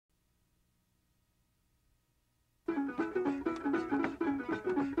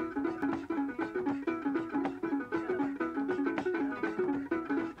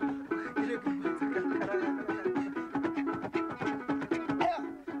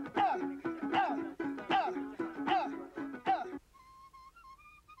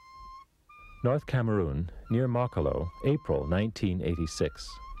North Cameroon, near Mokolo, April 1986.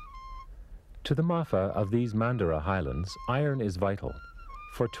 To the Mafa of these Mandara highlands, iron is vital,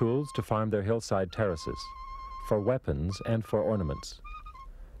 for tools to farm their hillside terraces, for weapons and for ornaments.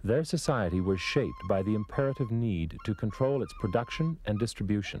 Their society was shaped by the imperative need to control its production and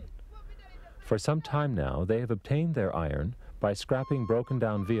distribution. For some time now, they have obtained their iron by scrapping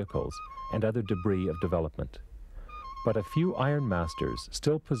broken-down vehicles and other debris of development. But a few iron masters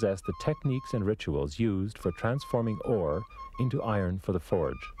still possess the techniques and rituals used for transforming ore into iron for the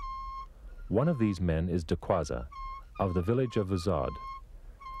forge. One of these men is Dokwaza, of the village of Vuzod,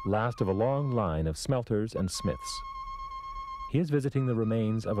 last of a long line of smelters and smiths. He is visiting the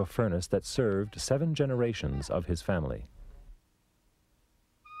remains of a furnace that served 7 generations of his family.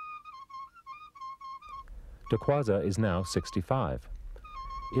 Dokwaza is now 65.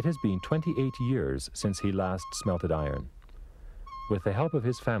 It has been 28 years since he last smelted iron. With the help of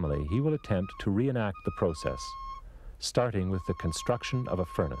his family, he will attempt to reenact the process, starting with the construction of a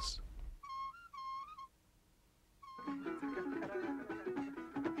furnace.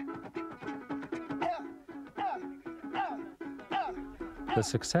 The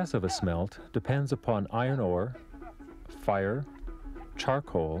success of a smelt depends upon iron ore, fire,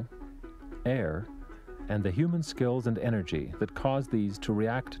 charcoal, air, and the human skills and energy that cause these to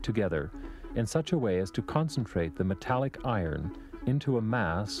react together in such a way as to concentrate the metallic iron into a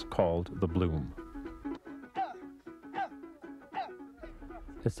mass called the bloom.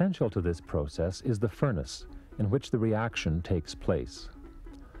 Essential to this process is the furnace in which the reaction takes place.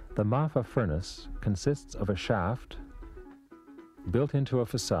 The Mafa furnace consists of a shaft built into a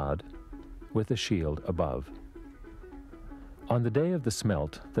facade with a shield above. On the day of the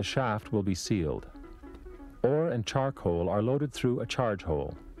smelt, the shaft will be sealed. Ore and charcoal are loaded through a charge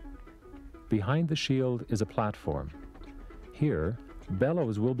hole. Behind the shield is a platform. Here,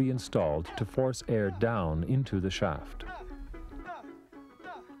 bellows will be installed to force air down into the shaft.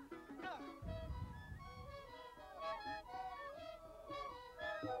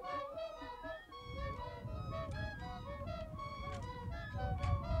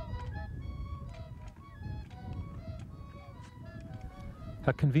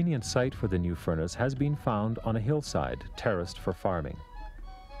 A convenient site for the new furnace has been found on a hillside terraced for farming.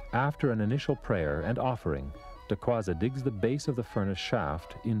 After an initial prayer and offering, Dokwaza digs the base of the furnace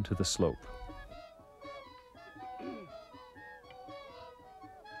shaft into the slope.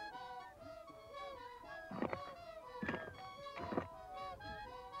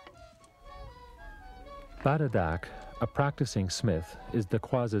 Badadak, a practicing smith, is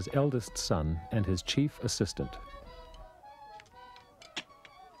Dokwaza's eldest son and his chief assistant.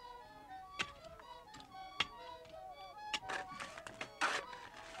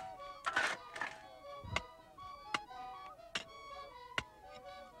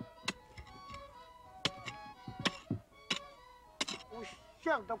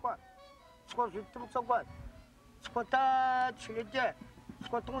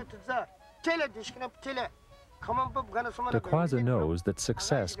 Dokwaza knows that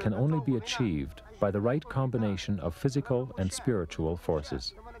success can only be achieved by the right combination of physical and spiritual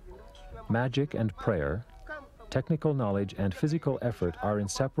forces. Magic and prayer, technical knowledge and physical effort are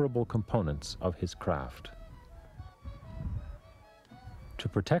inseparable components of his craft. To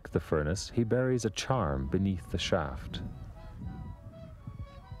protect the furnace, he buries a charm beneath the shaft.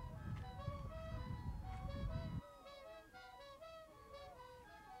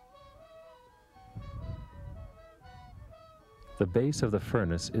 The base of the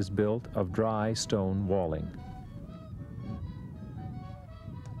furnace is built of dry stone walling.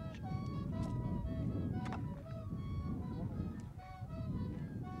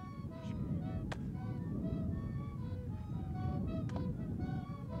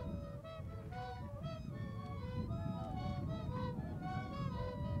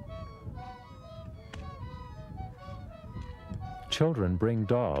 Children bring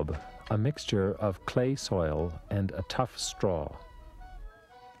daub, a mixture of clay soil and a tough straw.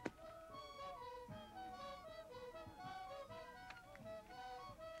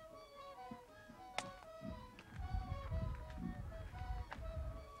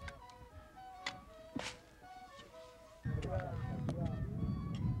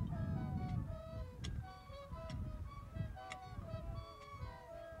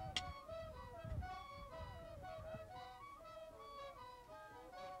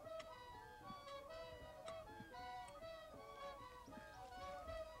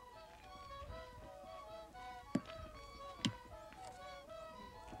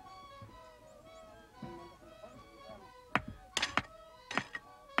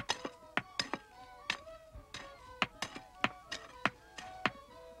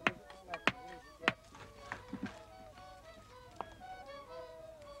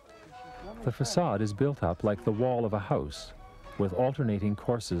 The facade is built up like the wall of a house, with alternating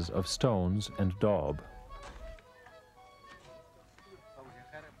courses of stones and daub.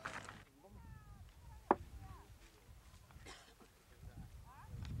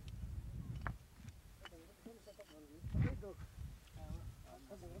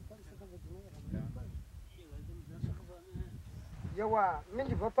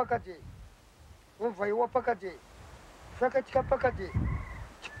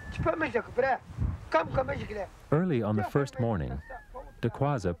 Early on the first morning,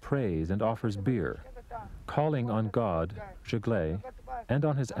 Dokwaza prays and offers beer, calling on God, Jugle, and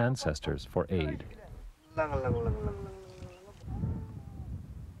on his ancestors for aid.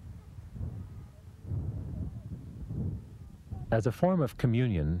 As a form of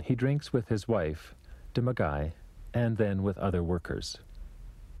communion, he drinks with his wife, Demagai, and then with other workers.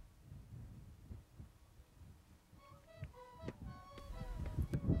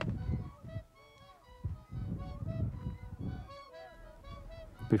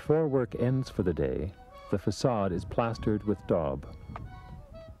 Before work ends for the day, the facade is plastered with daub.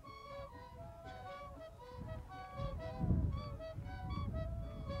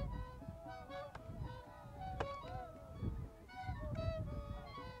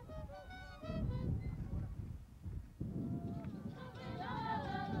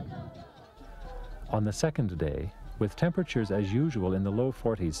 On the second day, with temperatures as usual in the low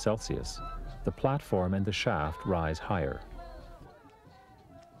 40s Celsius, the platform and the shaft rise higher.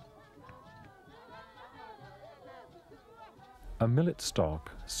 A millet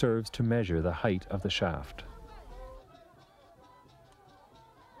stalk serves to measure the height of the shaft.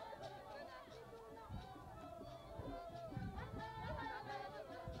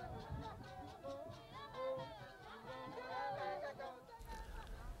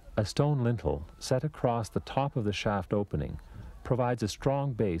 A stone lintel set across the top of the shaft opening provides a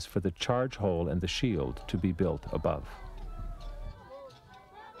strong base for the charge hole and the shield to be built above.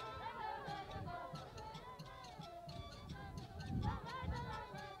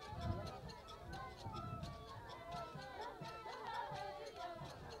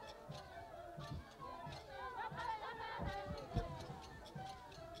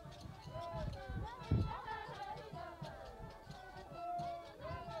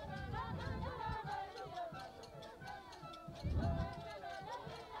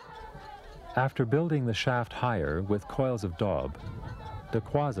 After building the shaft higher with coils of daub,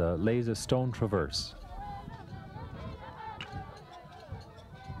 Dokwaza lays a stone traverse.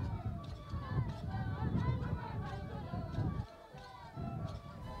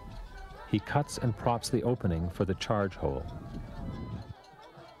 He cuts and props the opening for the charge hole.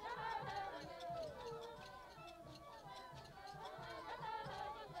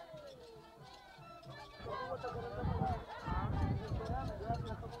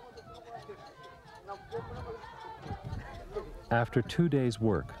 After 2 days'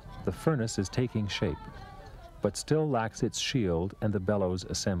 work, the furnace is taking shape, but still lacks its shield and the bellows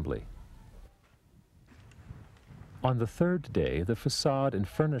assembly. On the third day, the facade and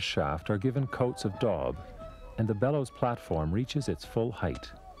furnace shaft are given coats of daub, and the bellows platform reaches its full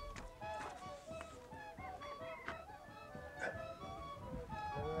height.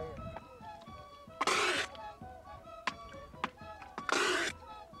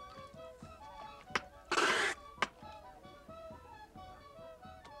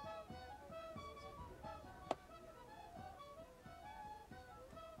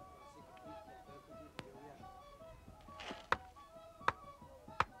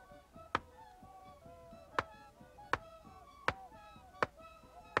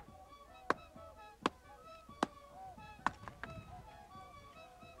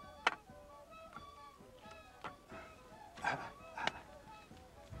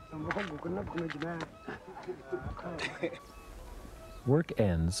 Work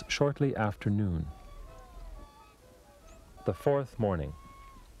ends shortly after noon. The fourth morning.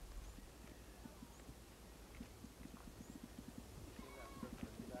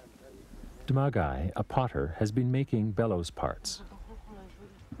 Demagai, a potter, has been making bellows parts.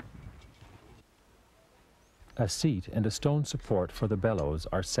 A seat and a stone support for the bellows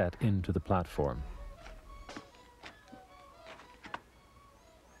are set into the platform.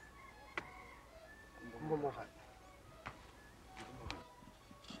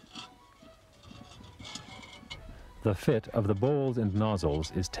 The fit of the bowls and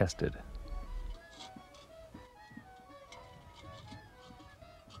nozzles is tested.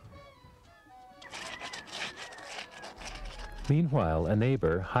 Meanwhile, a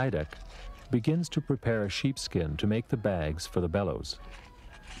neighbor, Haidek, begins to prepare a sheepskin to make the bags for the bellows.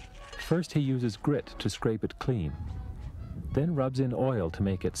 First he uses grit to scrape it clean. then rubs in oil to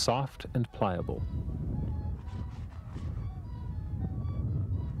make it soft and pliable.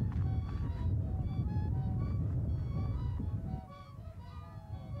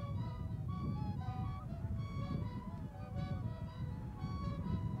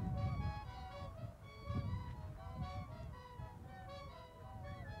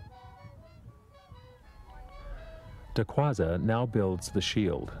 Dokwaza now builds the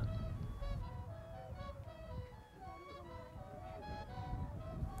shield.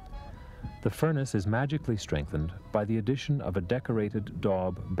 The furnace is magically strengthened by the addition of a decorated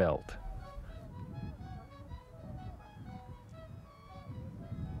daub belt.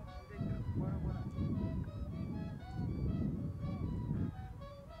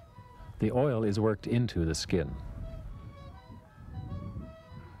 The oil is worked into the skin.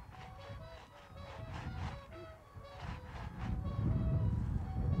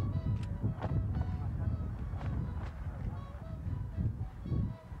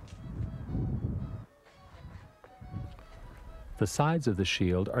 The sides of the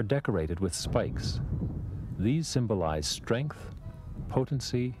shield are decorated with spikes. These symbolize strength,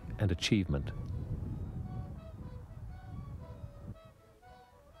 potency, and achievement.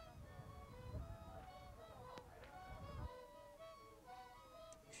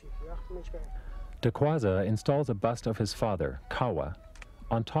 Dokwaza installs a bust of his father, Kawa,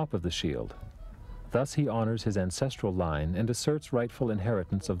 on top of the shield. Thus he honors his ancestral line and asserts rightful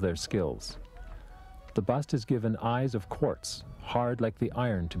inheritance of their skills. The bust is given eyes of quartz, hard like the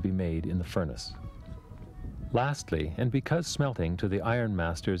iron to be made in the furnace. Lastly, and because smelting to the iron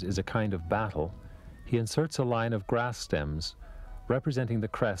masters is a kind of battle, he inserts a line of grass stems representing the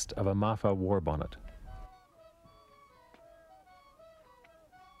crest of a Mafa war bonnet.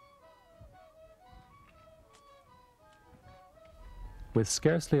 With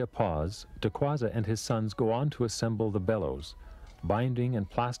scarcely a pause, Dokwaza and his sons go on to assemble the bellows, binding and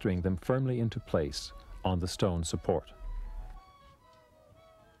plastering them firmly into place on the stone support.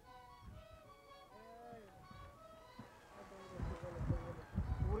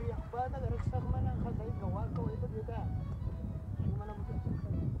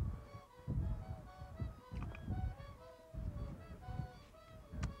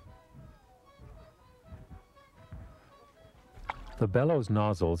 The bellows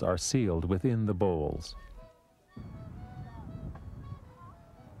nozzles are sealed within the bowls.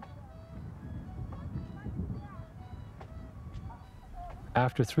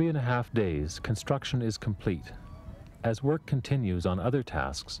 After 3.5 days, construction is complete. As work continues on other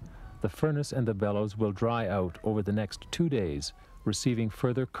tasks, the furnace and the bellows will dry out over the next 2 days, receiving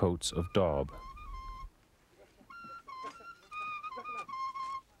further coats of daub.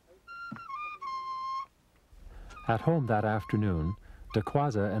 At home that afternoon,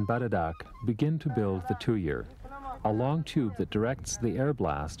 Dokwaza and Badadak begin to build the tuyere, a long tube that directs the air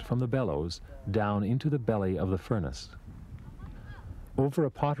blast from the bellows down into the belly of the furnace. Over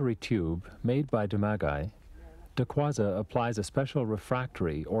a pottery tube made by Dumagai, Dokwaza applies a special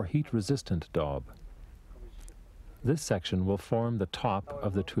refractory or heat-resistant daub. This section will form the top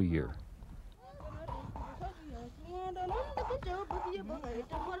of the tuyere.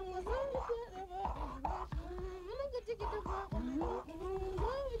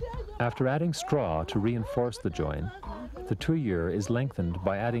 After adding straw to reinforce the join, the tuyere is lengthened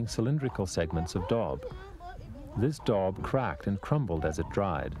by adding cylindrical segments of daub. This daub cracked and crumbled as it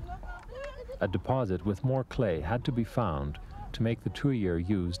dried. A deposit with more clay had to be found to make the tuyere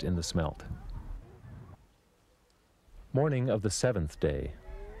used in the smelt. Morning of the 7th day,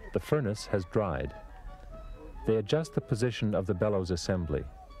 the furnace has dried. They adjust the position of the bellows assembly.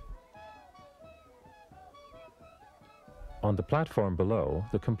 On the platform below,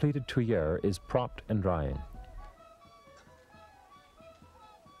 the completed tuyere is propped and drying.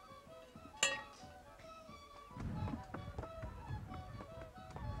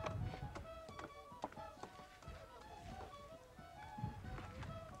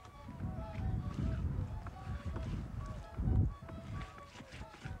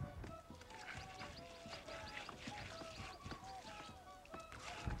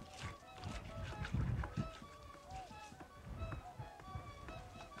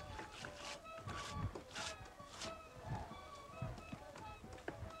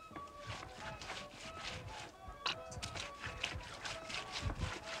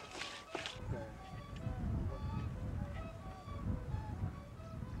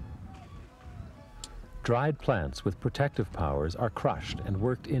 Dried plants with protective powers are crushed and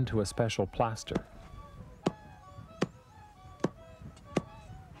worked into a special plaster.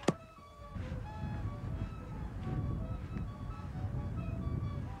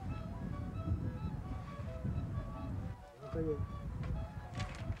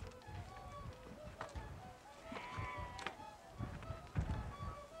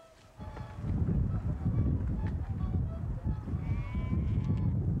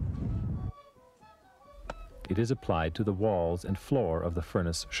 It is applied to the walls and floor of the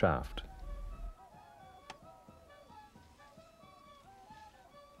furnace shaft.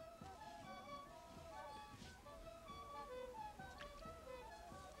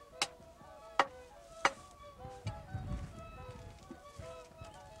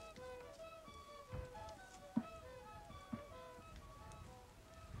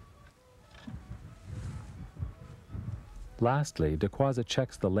 Lastly, Dokwaza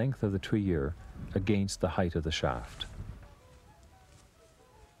checks the length of the tuyere against the height of the shaft.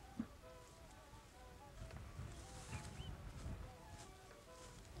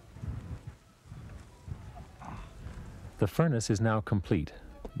 The furnace is now complete,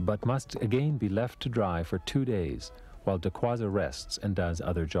 but must again be left to dry for 2 days while Dokwaza rests and does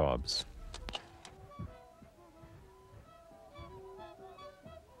other jobs.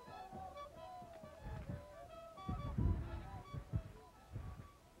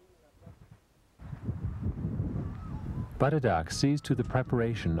 Baradak sees to the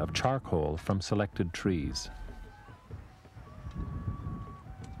preparation of charcoal from selected trees.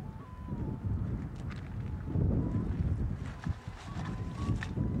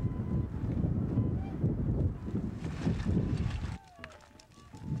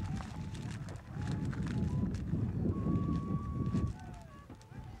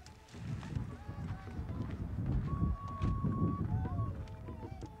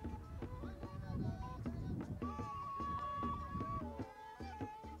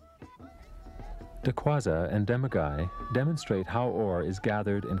 Dokwaza and Demagai demonstrate how ore is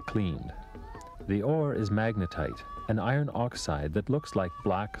gathered and cleaned. The ore is magnetite, an iron oxide that looks like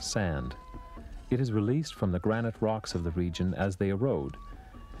black sand. It is released from the granite rocks of the region as they erode,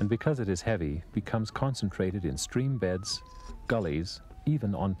 and because it is heavy, becomes concentrated in stream beds, gullies,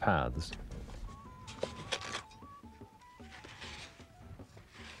 even on paths.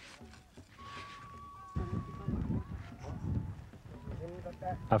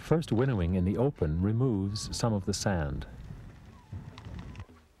 A first winnowing in the open removes some of the sand.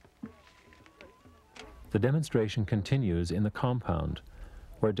 The demonstration continues in the compound,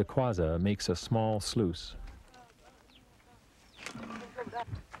 where Dokwaza makes a small sluice.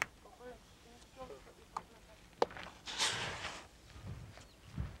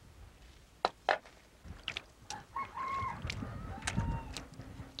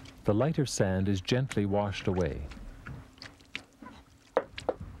 The lighter sand is gently washed away.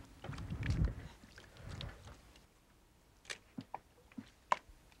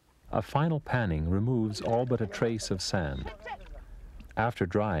 A final panning removes all but a trace of sand. After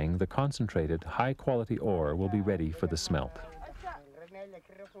drying, the concentrated, high-quality ore will be ready for the smelt.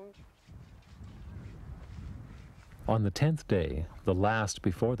 On the 10th day, the last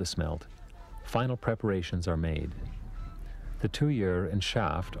before the smelt, final preparations are made. The tuyere and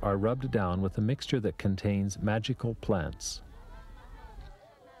shaft are rubbed down with a mixture that contains magical plants.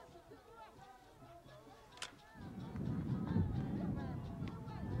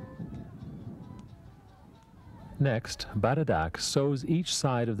 Next, Baradak sews each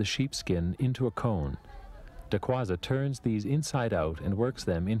side of the sheepskin into a cone. Dokwaza turns these inside out and works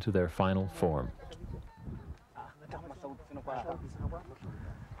them into their final form.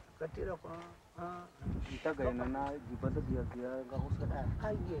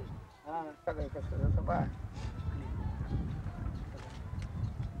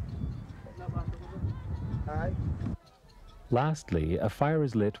 Lastly, a fire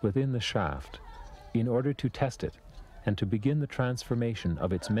is lit within the shaft in order to test it and to begin the transformation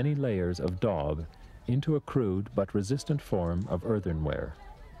of its many layers of daub into a crude but resistant form of earthenware.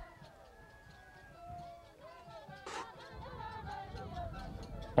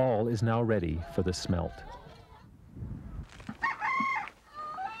 All is now ready for the smelt.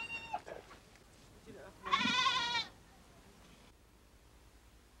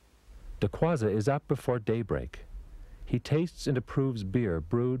 Dokwaza is up before daybreak. He tastes and approves beer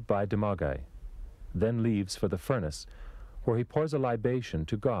brewed by Demagai, then leaves for the furnace, where he pours a libation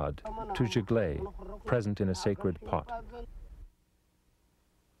to God, to Jigle, present in a sacred pot.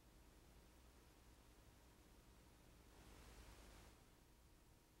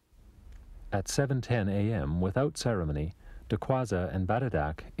 At 7:10 a.m., without ceremony, Dokwaza and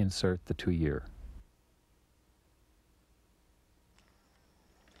Baradak insert the tuyere.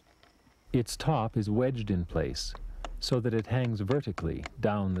 Its top is wedged in place so that it hangs vertically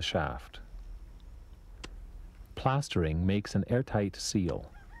down the shaft. Plastering makes an airtight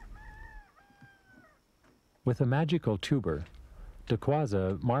seal. With a magical tuber,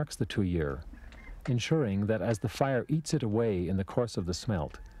 Dokwaza marks the 2-year, ensuring that as the fire eats it away in the course of the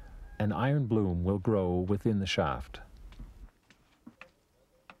smelt, an iron bloom will grow within the shaft.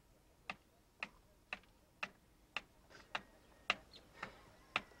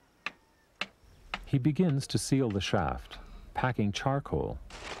 He begins to seal the shaft, packing charcoal,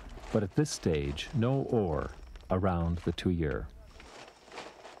 but at this stage, no ore around the 2-year.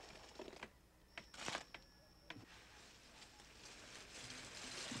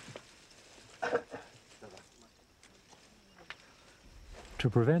 To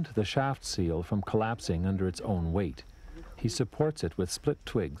prevent the shaft seal from collapsing under its own weight, he supports it with split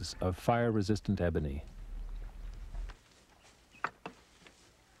twigs of fire-resistant ebony.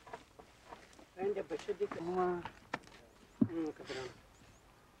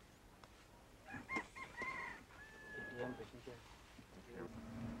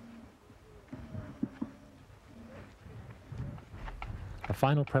 A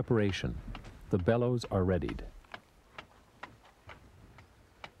final preparation. The bellows are readied.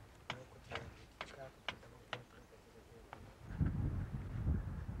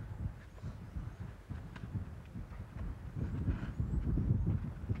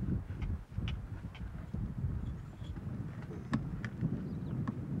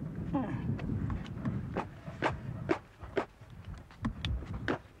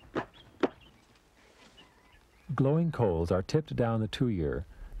 Glowing coals are tipped down the 2-year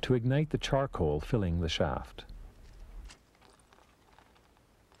to ignite the charcoal filling the shaft.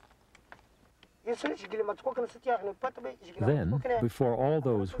 Then, before all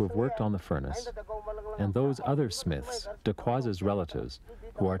those who have worked on the furnace, and those other smiths, Dokwaza's relatives,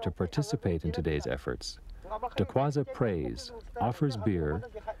 who are to participate in today's efforts, Dokwaza prays, offers beer,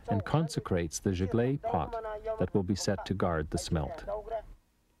 and consecrates the giglé pot that will be set to guard the smelt.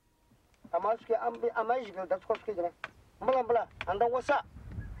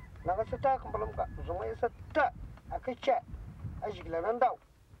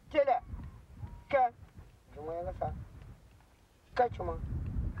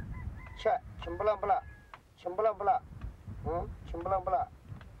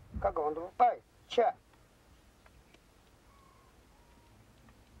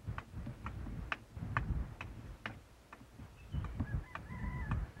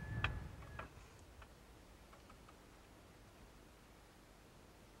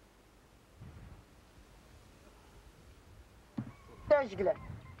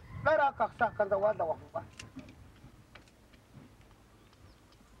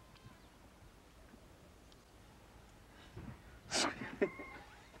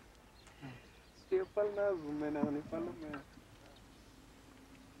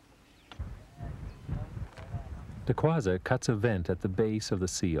 Dokwaza cuts a vent at the base of the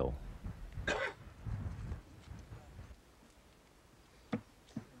seal.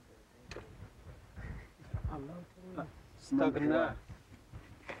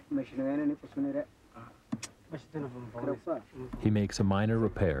 He makes a minor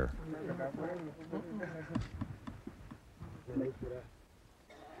repair.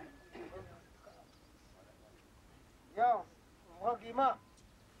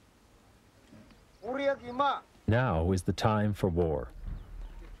 Now is the time for war.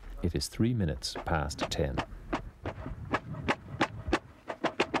 It is 3 minutes past 10.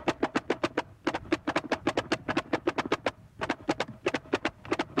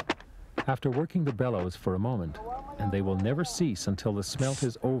 After working the bellows for a moment, and they will never cease until the smelt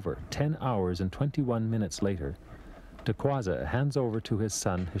is over, 10 hours and 21 minutes later, Dokwaza hands over to his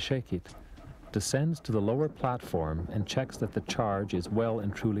son Hishekit, descends to the lower platform and checks that the charge is well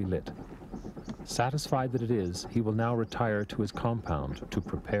and truly lit. Satisfied that it is, he will now retire to his compound to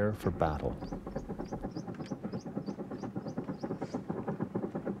prepare for battle.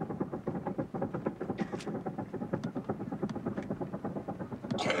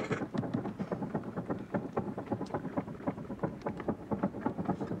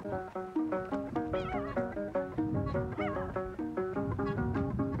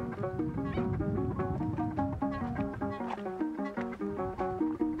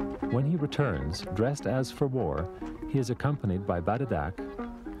 When he returns, dressed as for war, he is accompanied by Badadak,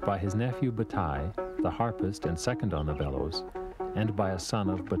 by his nephew Batai, the harpist and second on the bellows, and by a son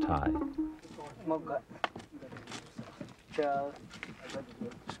of Batai.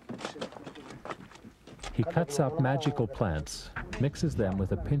 He cuts up magical plants, mixes them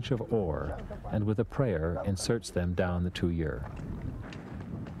with a pinch of ore, and with a prayer inserts them down the 2-year.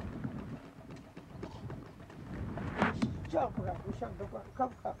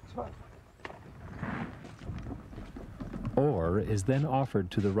 Ore is then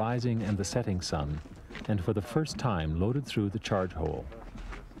offered to the rising and the setting sun, and for the first time loaded through the charge hole.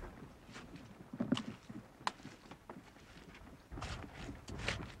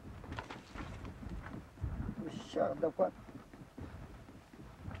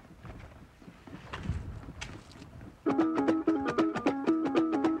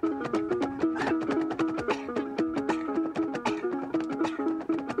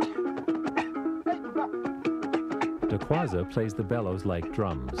 Dokwaza plays the bellows like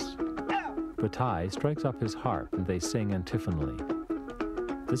drums. Batai strikes up his harp and they sing antiphonally.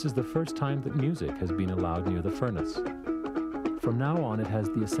 This is the first time that music has been allowed near the furnace. From now on, it has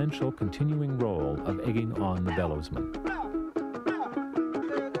the essential continuing role of egging on the bellowsman.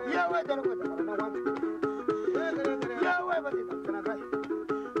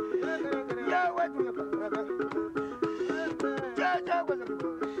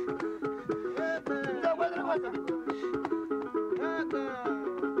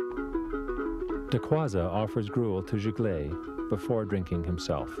 Dokwaza offers gruel to Jigley before drinking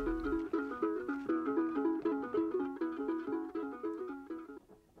himself.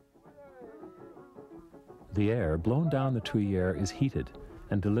 The air blown down the tuyere is heated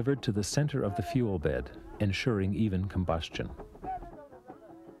and delivered to the center of the fuel bed, ensuring even combustion.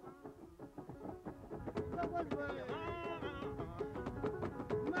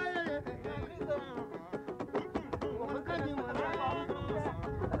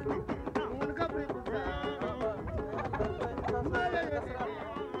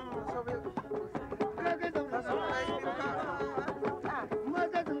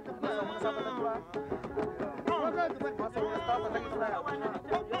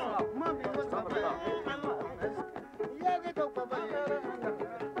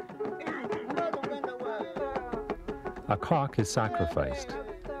 A cock is sacrificed,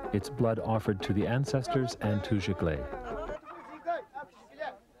 its blood offered to the ancestors and to Jigley.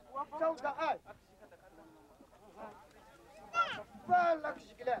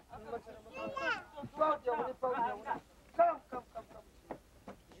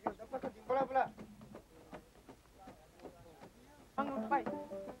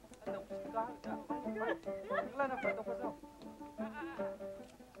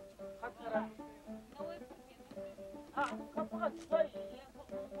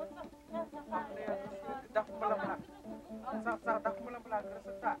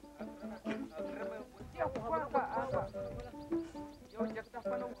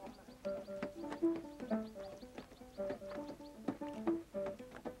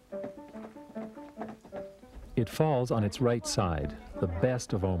 It falls on its right side, the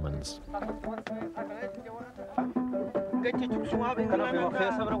best of omens.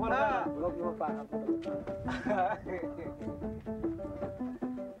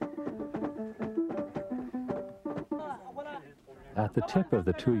 At the tip of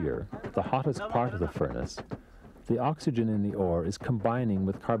the tuyere, the hottest part of the furnace, the oxygen in the ore is combining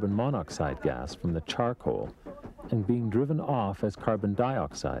with carbon monoxide gas from the charcoal and being driven off as carbon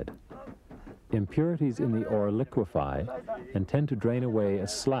dioxide. Impurities in the ore liquefy and tend to drain away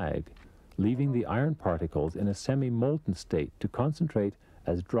as slag, leaving the iron particles in a semi-molten state to concentrate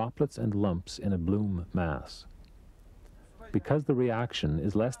as droplets and lumps in a bloom mass. Because the reaction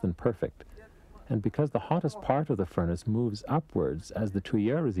is less than perfect, and because the hottest part of the furnace moves upwards as the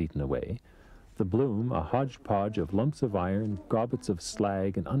tuyere is eaten away, the bloom, a hodgepodge of lumps of iron, gobbets of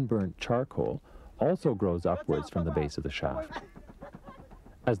slag, and unburnt charcoal, also grows upwards from the base of the shaft.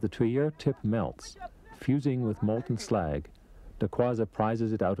 As the tuyere tip melts, fusing with molten slag, Dokwaza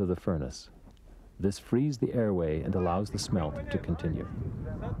prizes it out of the furnace. This frees the airway and allows the smelt to continue.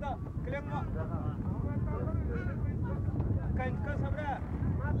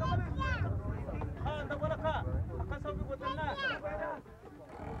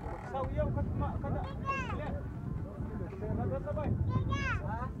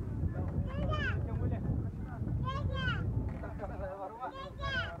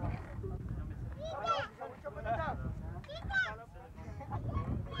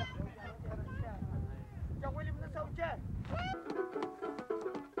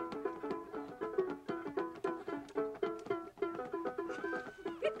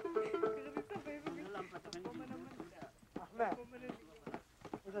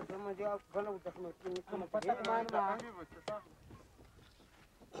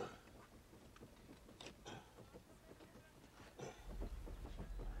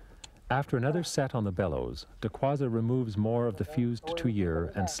 After another set on the bellows, Dokwaza removes more of the fused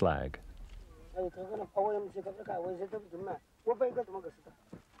tuyere and slag.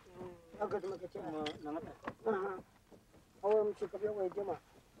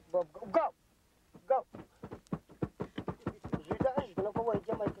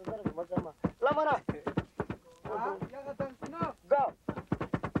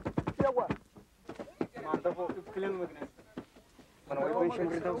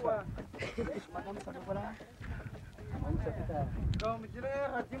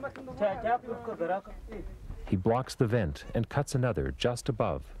 He blocks the vent and cuts another just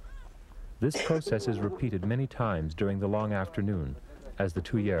above. This process is repeated many times during the long afternoon as the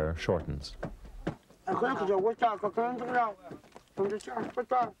tuyere shortens.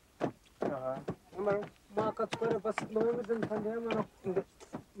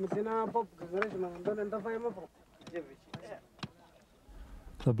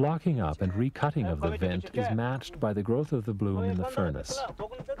 The blocking up and recutting of the vent is matched by the growth of the bloom in the furnace.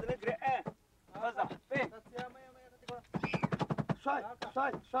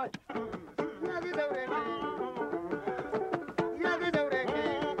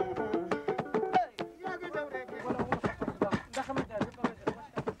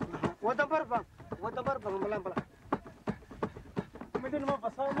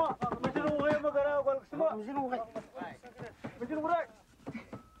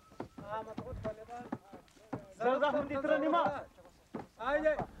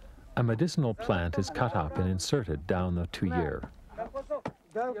 A medicinal plant is cut up and inserted down the tuyere.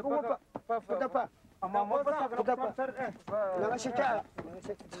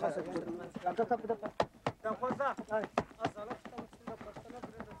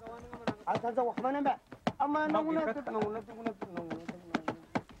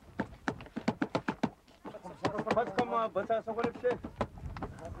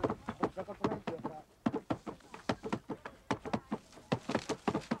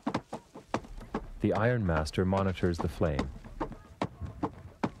 The iron master monitors the flame.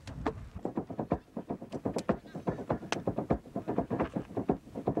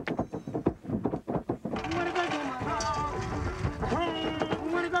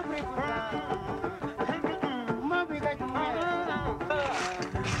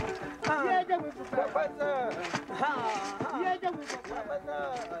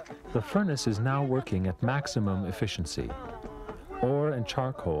 The furnace is now working at maximum efficiency. Ore and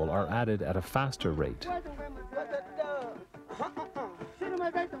charcoal are added at a faster rate.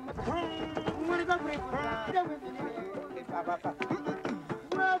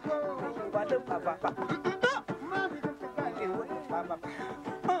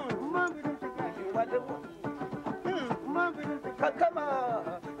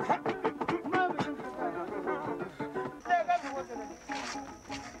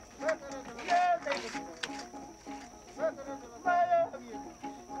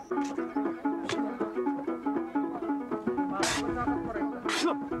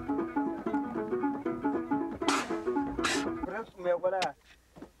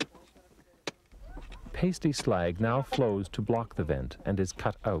 Pasty slag now flows to block the vent and is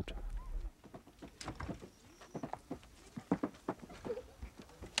cut out.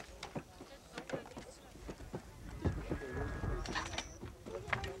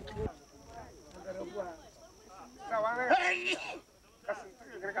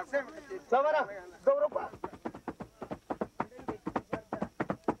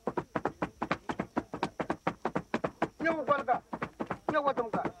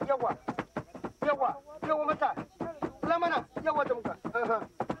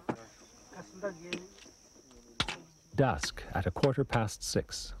 Dusk at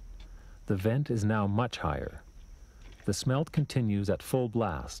 6:15. The vent is now much higher. The smelt continues at full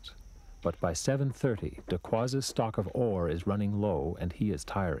blast, but by 7:30, Dokwaza's stock of ore is running low and he is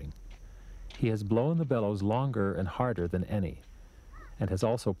tiring. He has blown the bellows longer and harder than any, and has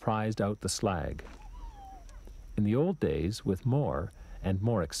also prized out the slag. In the old days, with more and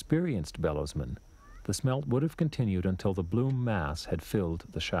more experienced bellowsmen, the smelt would have continued until the bloom mass had filled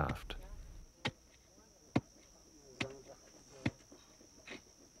the shaft.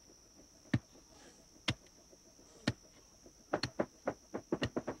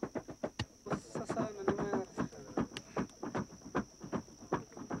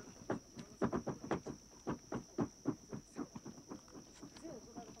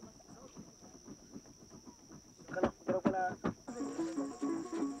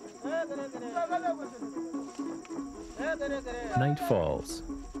 Night falls.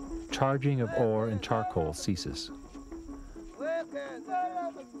 Charging of ore and charcoal ceases.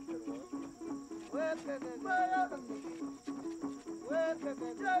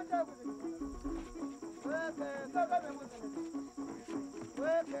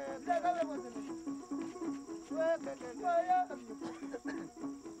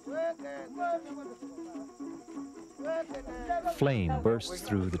 Flame bursts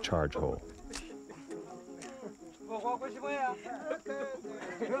through the charge hole.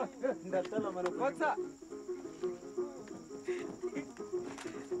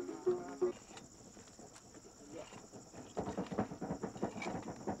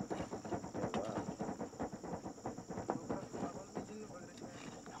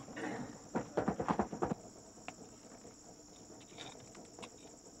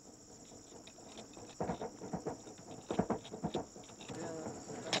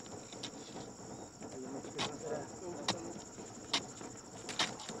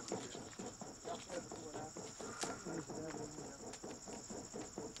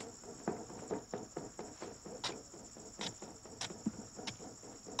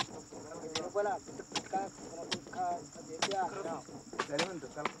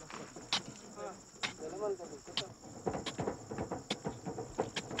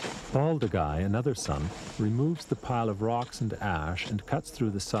 Baldagai, another son, removes the pile of rocks and ash and cuts through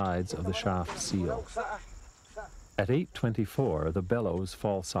the sides of the shaft seal. At 8:24, the bellows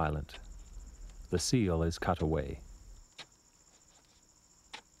fall silent. The seal is cut away.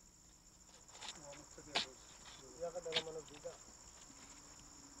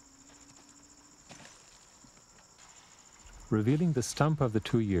 Revealing the stump of the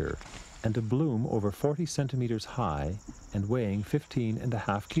two-year and a bloom over 40 centimeters high and weighing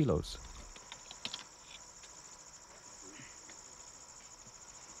 15.5 kilos.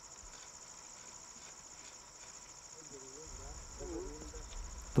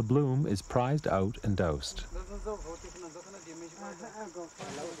 The bloom is prized out and doused.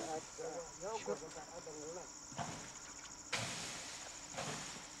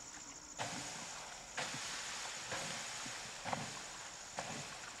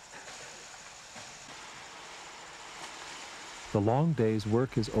 The long day's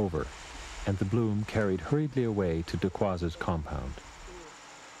work is over, and the bloom carried hurriedly away to Dokwaza's compound.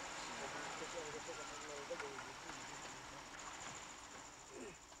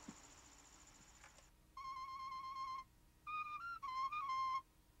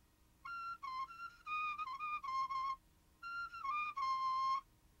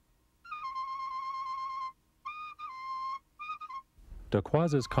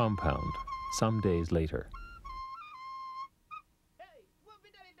 Dokwaza's compound, some days later.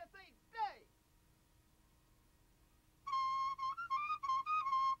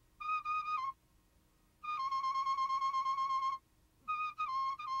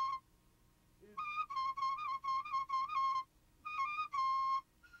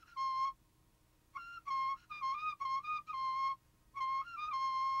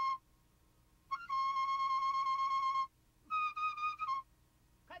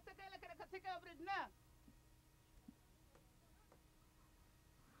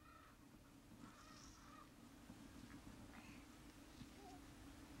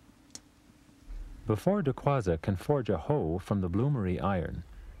 Before Dokwaza can forge a hoe from the bloomery iron,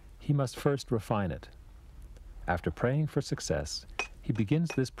 he must first refine it. After praying for success, he begins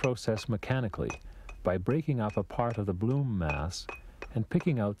this process mechanically by breaking up a part of the bloom mass and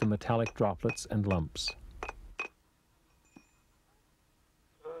picking out the metallic droplets and lumps.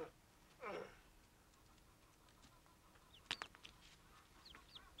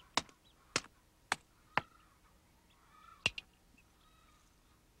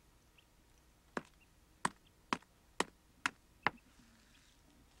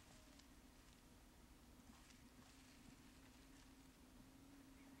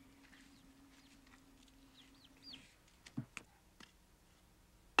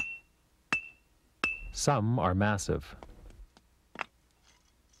 Some are massive.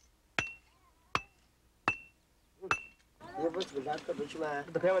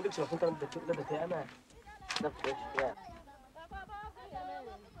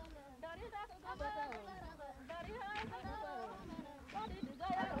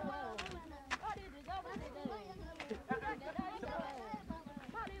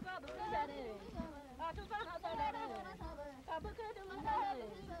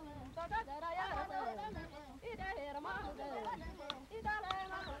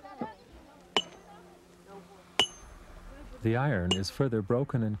 The iron is further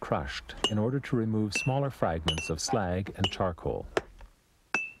broken and crushed in order to remove smaller fragments of slag and charcoal.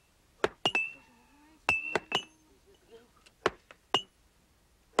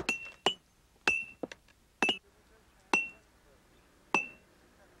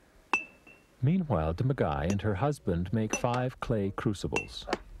 Meanwhile, Demagai and her husband make 5 clay crucibles.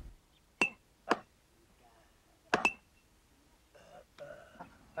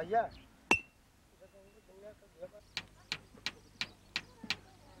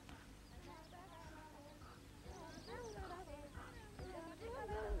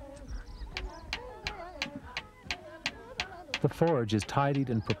 The forge is tidied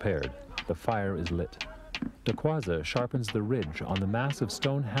and prepared. The fire is lit. Dokwaza sharpens the ridge on the massive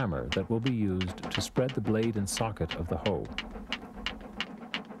stone hammer that will be used to spread the blade and socket of the hoe.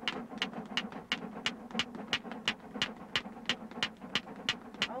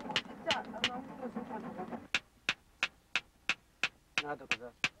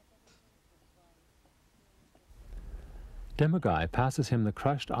 Demagai passes him the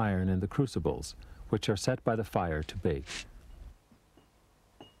crushed iron in the crucibles, which are set by the fire to bake.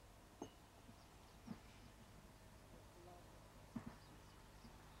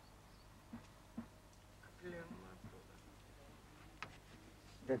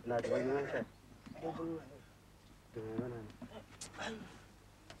 A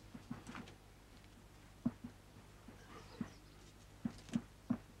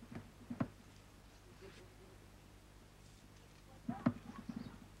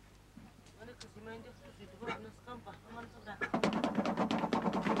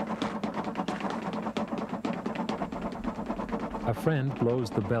friend blows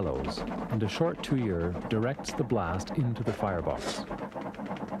the bellows, and a short tuyer directs the blast into the firebox.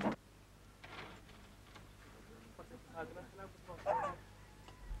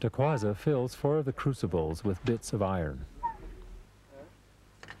 Dokwaza fills 4 of the crucibles with bits of iron.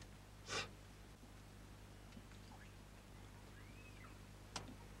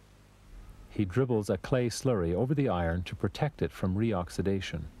 He dribbles a clay slurry over the iron to protect it from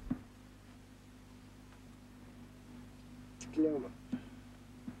reoxidation.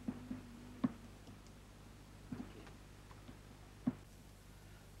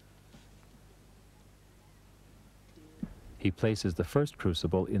 He places the first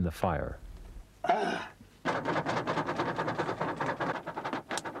crucible in the fire.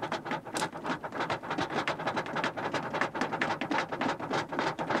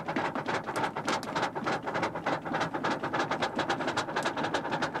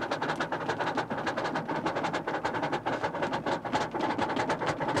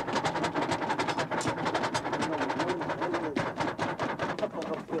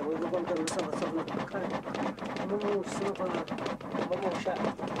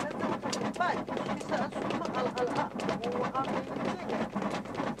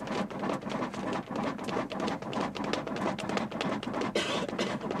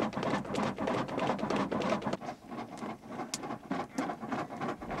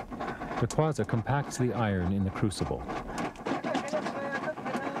 Dokwaza compacts the iron in the crucible.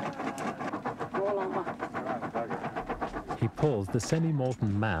 He pulls the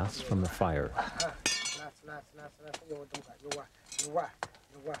semi-molten mass from the fire.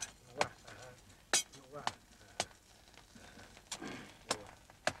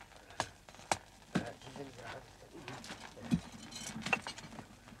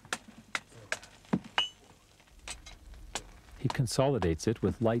 He consolidates it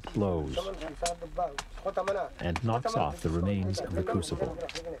with light blows and knocks off the remains of the crucible.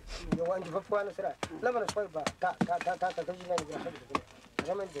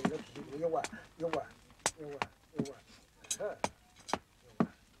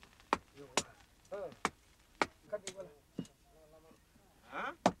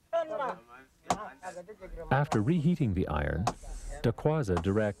 After reheating the iron, Dokwaza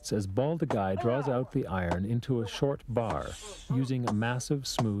directs as Baldagai draws out the iron into a short bar using a massive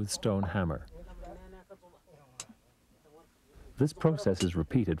smooth stone hammer. This process is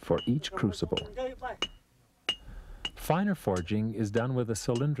repeated for each crucible. Finer forging is done with a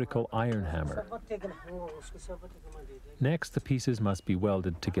cylindrical iron hammer. Next, the pieces must be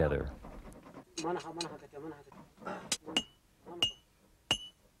welded together.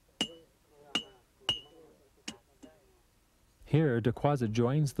 Here, Dokwaza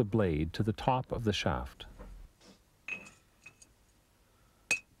joins the blade to the top of the shaft.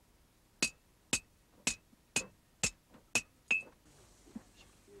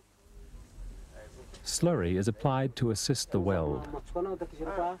 Slurry is applied to assist the weld.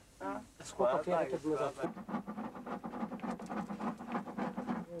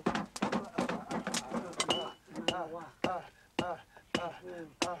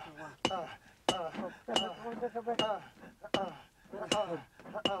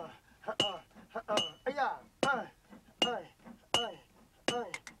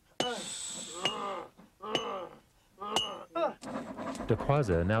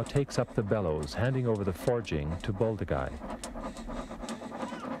 Dokwaza now takes up the bellows, handing over the forging to Baldagai.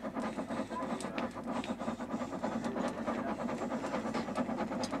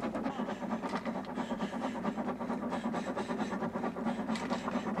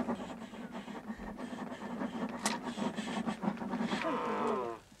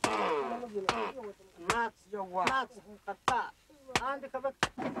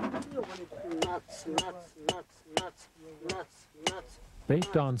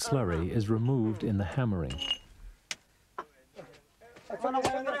 Baked-on slurry is removed in the hammering.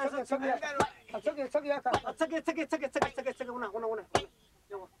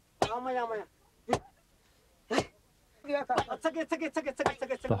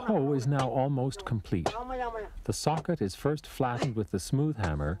 The hoe is now almost complete. The socket is first flattened with the smooth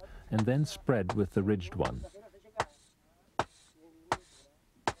hammer and then spread with the ridged one.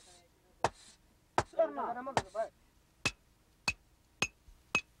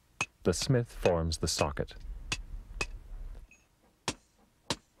 The smith forms the socket.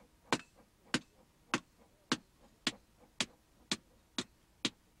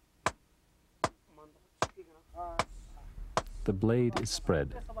 the blade is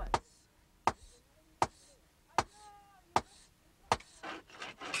spread.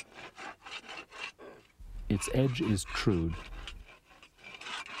 Its edge is trued.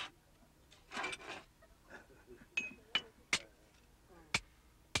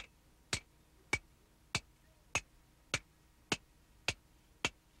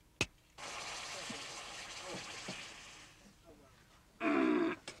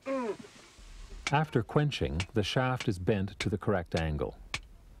 After quenching, the shaft is bent to the correct angle.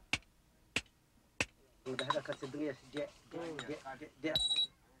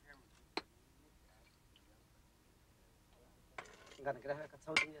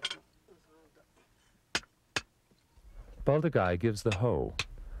 Baldagai gives the hoe,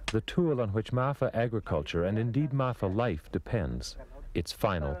 the tool on which Mafa agriculture and indeed Mafa life depends, its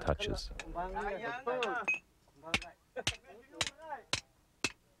final touches.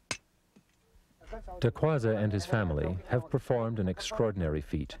 Dokwaza and his family have performed an extraordinary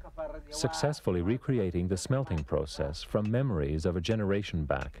feat, successfully recreating the smelting process from memories of a generation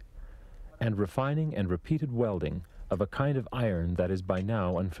back, and refining and repeated welding of a kind of iron that is by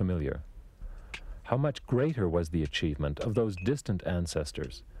now unfamiliar. How much greater was the achievement of those distant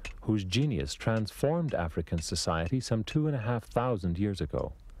ancestors, whose genius transformed African society some 2,500 years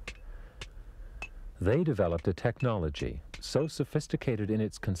ago. They developed a technology so sophisticated in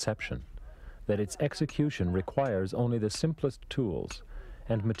its conception that its execution requires only the simplest tools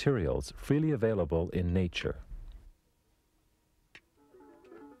and materials freely available in nature.